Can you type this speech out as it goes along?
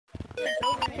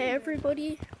Hey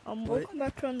everybody, welcome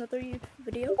back to another YouTube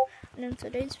video, and in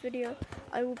today's video,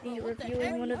 I will be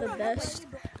reviewing one of the best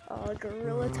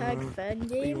gorilla tag fan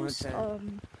games,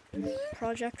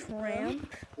 Project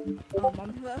Ramp.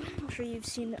 I'm sure you've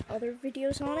seen other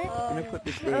videos on it, but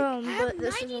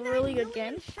this is a really good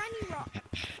game,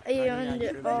 and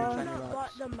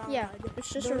yeah, it's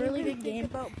just a really good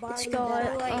game. It's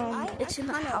got, it's in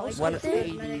the house, I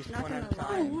think.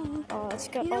 It's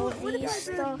got all of these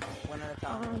stuff.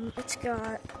 It's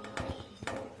got,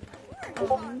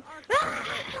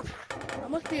 I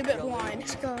must be a bit blind.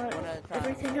 it's got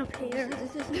everything up here.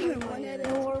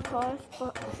 No more cost,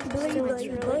 but still it's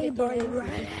really good.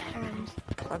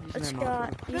 It's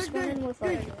got, he's running with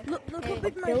like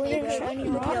a billion shiny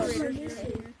rocks.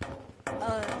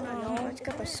 It's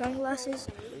got the sunglasses.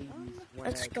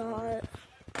 It's got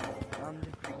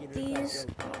these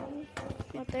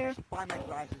up there.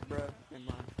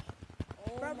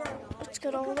 It's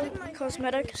got all the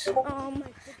cosmetics.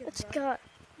 It's got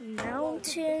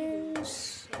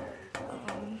mountains.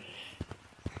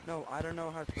 No, I don't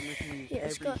know how to use. Yeah,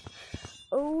 it's got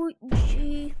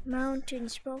OG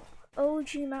mountains, bro.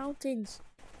 OG mountains.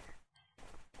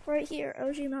 Right here,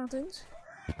 OG mountains.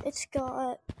 It's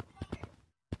got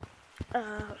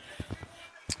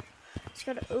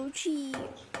OG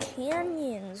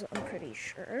canyons, I'm pretty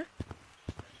sure.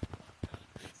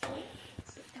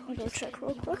 I'll go check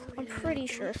real quick. I'm pretty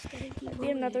sure there'd be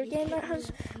another game that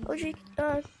has OG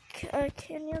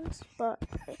canyons, but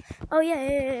oh yeah,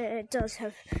 it does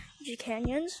have OG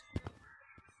canyons.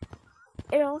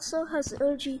 It also has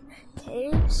OG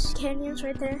caves, canyons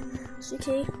right there.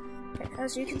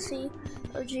 As you can see,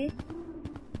 OG,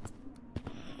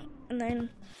 and then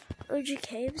OG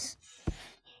caves.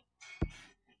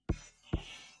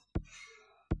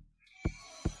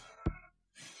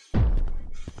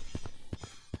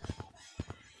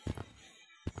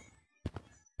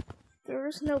 There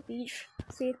is no beach.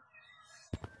 See,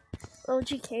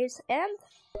 OG caves, and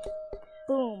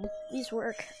boom, these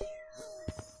work.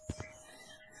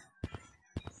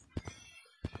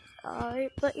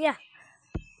 But yeah,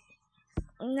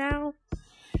 now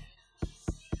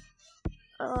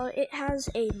it has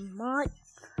a mod.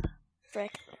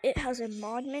 It has a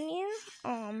mod menu.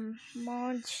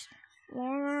 Mods,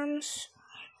 long arms,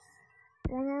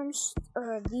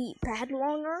 the bad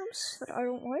long arms that I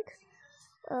don't like.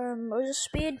 Moses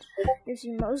speed gives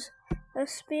you Moses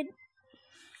speed.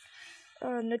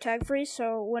 No tag free,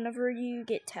 so whenever you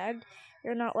get tagged,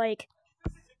 you're not like,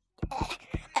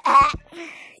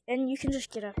 and you can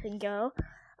just get up and go.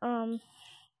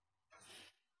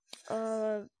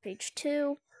 Page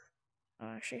 2.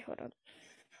 Actually, hold on.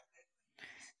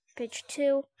 Page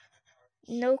 2.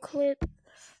 No clip.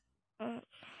 No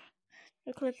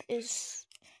clip is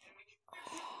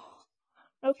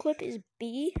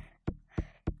B.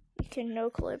 You can no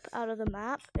clip out of the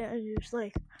map and just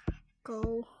like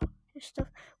go and stuff.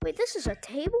 Wait, this is a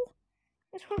table?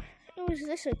 How is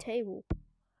this a table?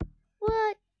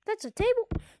 What? That's a table?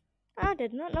 I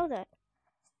did not know that.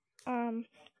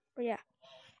 But yeah.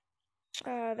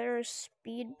 There's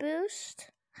speed boost.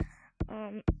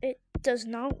 It does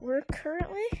not work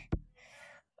currently.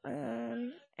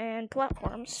 And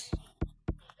platforms.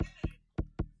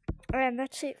 And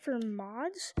that's it for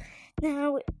mods.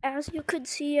 Now, as you could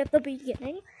see at the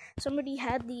beginning, somebody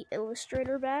had the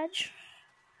illustrator badge.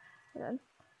 And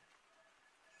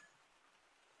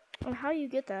how you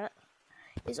get that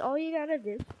is all you gotta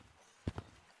do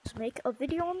is make a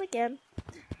video on the game,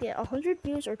 get 100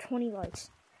 views or 20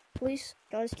 likes. Please,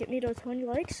 guys, get me to 20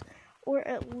 likes or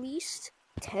at least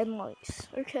 10 likes,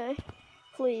 okay?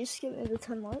 Please, get me to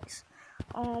 10 likes.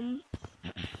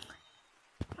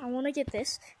 I want to get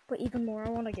this, but even more, I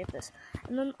want to get this.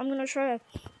 And then I'm going to try to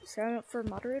sign up for a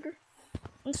moderator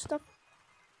and stuff.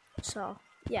 So,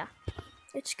 yeah.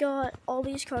 It's got all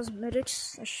these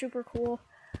cosmetics. They're super cool.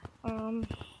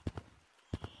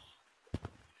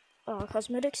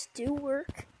 Cosmetics do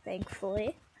work,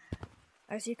 thankfully.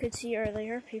 As you could see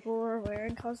earlier, people were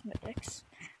wearing cosmetics.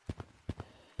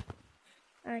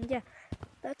 And yeah,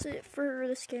 that's it for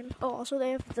this game. Oh, also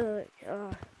they have the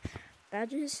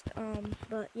badges.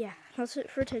 But yeah, that's it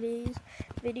for today's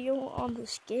video on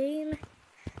this game.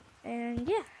 And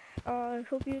yeah, I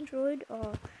hope you enjoyed.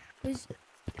 Please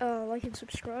like and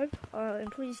subscribe.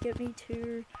 And please get me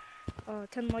to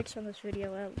 10 likes on this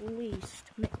video at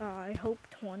least. I hope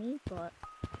 20, but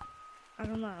I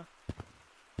don't know.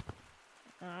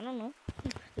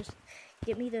 Just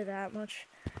get me to that much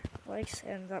likes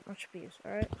and that much views,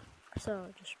 alright?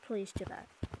 So, just please do that.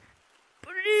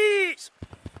 Please!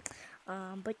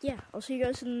 But yeah, I'll see you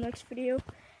guys in the next video.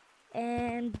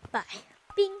 And bye.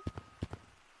 Bing!